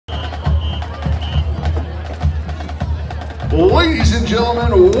Ladies and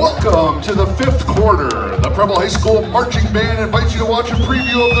gentlemen, welcome to the fifth quarter. The Preble High School Marching Band invites you to watch a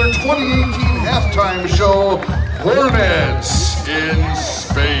preview of their 2018 halftime show, Hornets in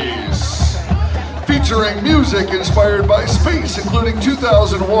Space. Featuring music inspired by space, including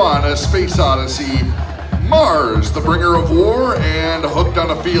 2001, A Space Odyssey, Mars, The Bringer of War, and Hooked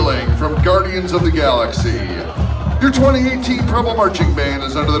on a Feeling from Guardians of the Galaxy. Your 2018 Preble Marching Band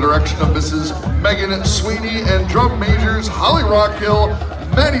is under the direction of Mrs. Megan Sweeney and drum majors Holly Rockhill,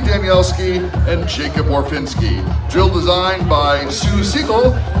 Maddie Danielski, and Jacob Orfinski. Drill designed by Sue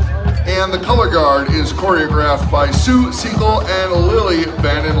Siegel, and the color guard is choreographed by Sue Siegel and Lily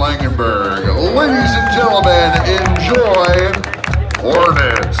Vanden Langenberg. Ladies and gentlemen, enjoy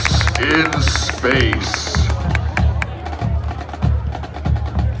Hornets in Space.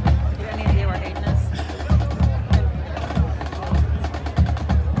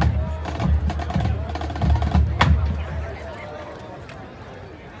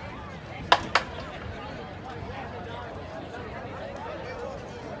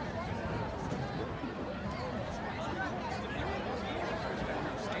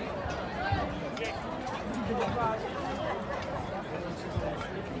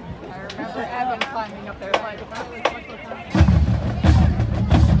 I remember Evan climbing up there like